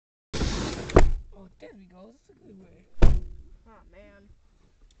Oh, there we go. That's a good way. Oh man.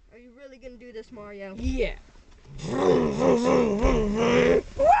 Are you really gonna do this, Mario? Yeah.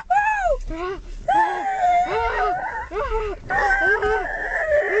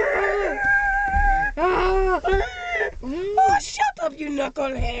 Oh, shut up, you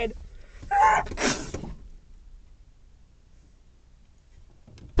knucklehead!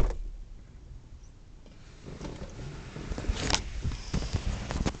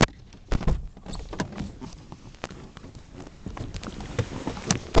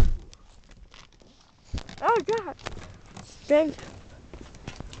 Oh god. Dang.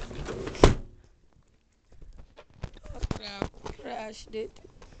 Oh, crap. Crashed it.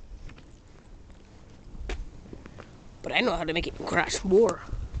 But I know how to make it crash more.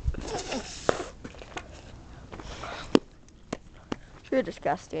 You're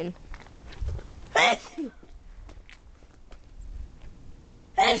disgusting. There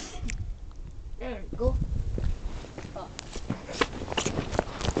we go. Oh.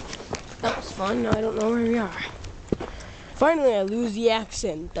 That was fun. Now I don't know where we are. Finally, I lose the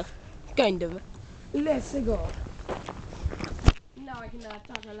accent. Kind of. Let's go. Now I cannot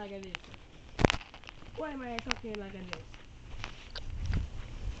talk like this. Why am I talking like this?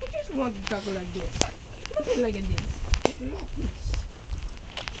 I just want to talk like this. Not like this. Like this.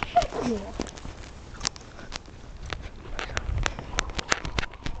 Yeah.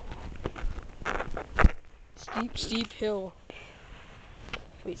 Steep, steep hill.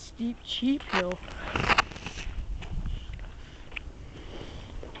 Wait, steep, cheap hill.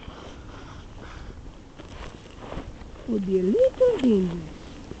 Would be a little dangerous.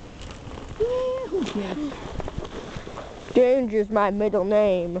 Yeah, who cares? Danger's my middle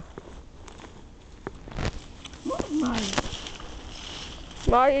name. Mario.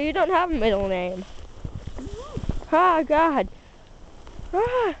 Mario, you don't have a middle name. Ah, God.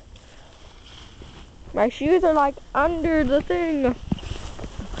 Ah. My shoes are like under the thing.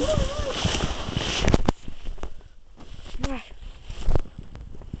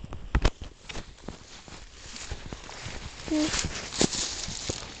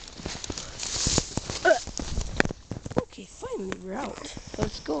 Okay, finally we're out.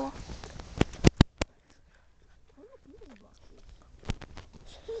 Let's go.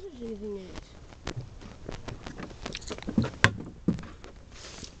 There's anything in it.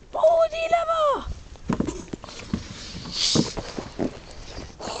 Oh, the lava!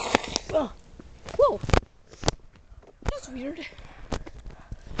 Oh, whoa! That's weird.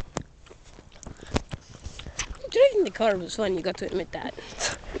 Driving the car was fun. You got to admit that.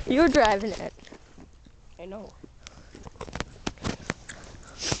 You're driving it. I know.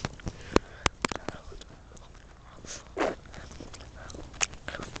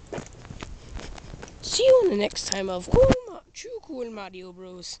 See you on the next time of True Cool Mario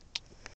Bros.